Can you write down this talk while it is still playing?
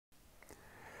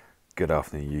Good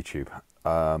afternoon, YouTube.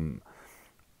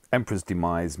 Emperor's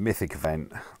Demise Mythic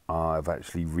event. I've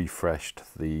actually refreshed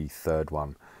the third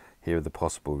one. Here are the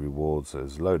possible rewards.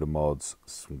 There's a load of mods,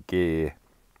 some gear,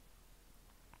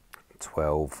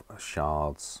 12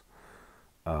 shards,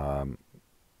 both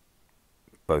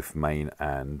main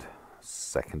and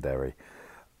secondary.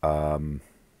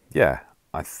 Yeah,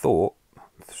 I thought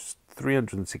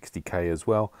 360k as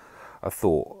well. I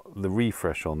thought the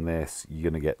refresh on this, you're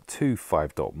going to get two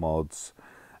 5-dot mods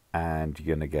and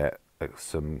you're going to get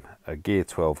a gear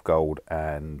 12 gold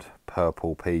and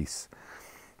purple piece.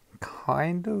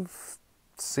 Kind of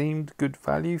seemed good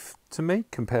value to me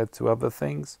compared to other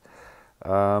things.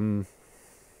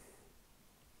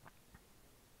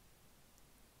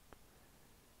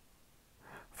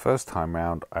 First time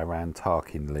round I ran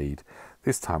Tarkin lead.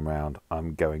 This time round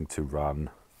I'm going to run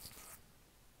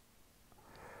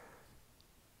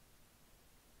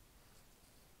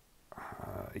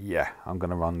I'm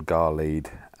going to run Gar lead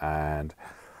and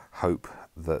hope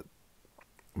that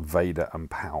Vader and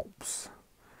Palps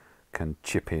can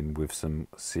chip in with some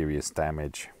serious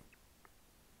damage.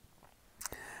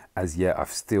 As yet,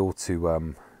 I've still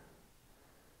to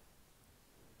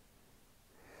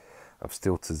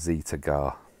Zeta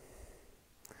Gar,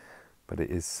 but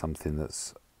it is something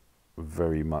that's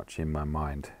very much in my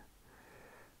mind.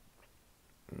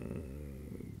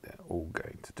 They're all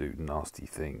going to do nasty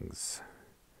things.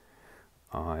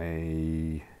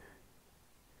 I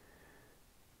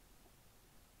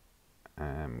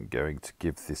am going to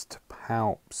give this to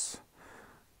Palps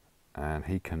and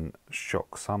he can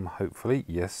shock some, hopefully.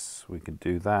 Yes, we can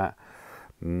do that.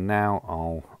 Now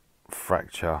I'll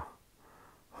fracture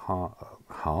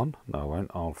Han. No, I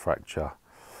won't. I'll fracture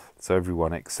so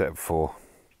everyone except for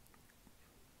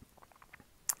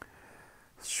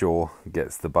Shaw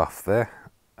gets the buff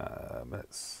there.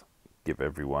 Let's give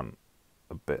everyone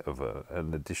a bit of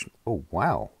an addition. Oh,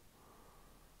 wow.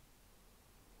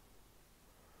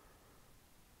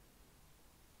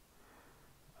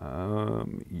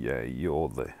 Yeah, you're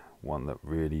the one that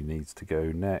really needs to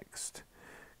go next.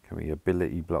 Can we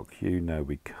ability block you? No,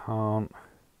 we can't.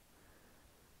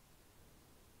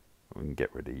 We can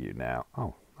get rid of you now.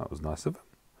 Oh, that was nice of him.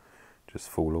 Just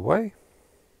fall away.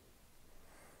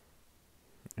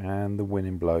 And the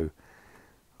winning blow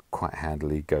quite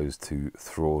handily goes to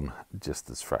Thrawn just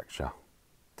as fracture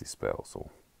dispels or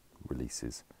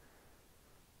releases.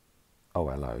 Oh,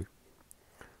 hello.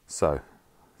 So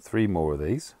 3 more of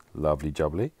these, lovely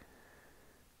jubbly.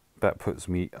 That puts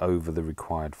me over the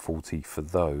required 40 for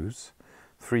those.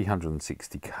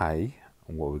 360k.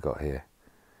 And what have we got here?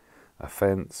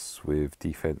 Offense with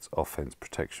defense, offense,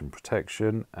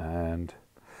 protection, and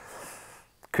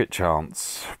crit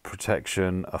chance,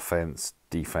 protection, offense,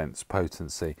 defense,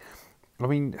 potency. I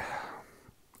mean,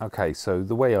 okay, so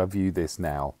the way I view this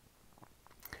now,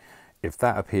 if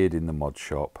that appeared in the mod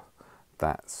shop,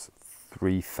 that's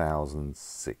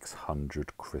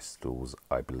 3,600 crystals,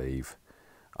 I believe.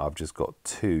 I've just got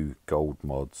 2 gold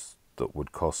mods that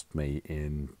would cost me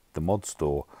in the mod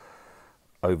store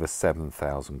over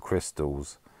 7,000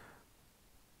 crystals.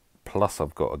 Plus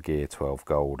I've got a gear 12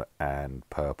 gold and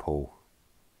purple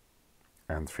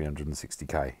and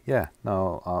 360k. Yeah,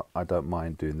 no, I don't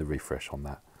mind doing the refresh on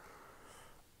that.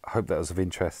 I hope that was of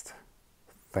interest.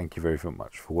 Thank you very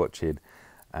much for watching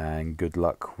and good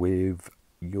luck with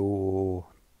your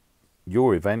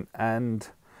event and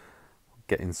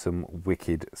getting some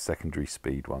wicked secondary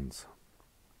speed ones.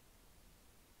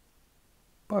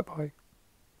 Bye bye.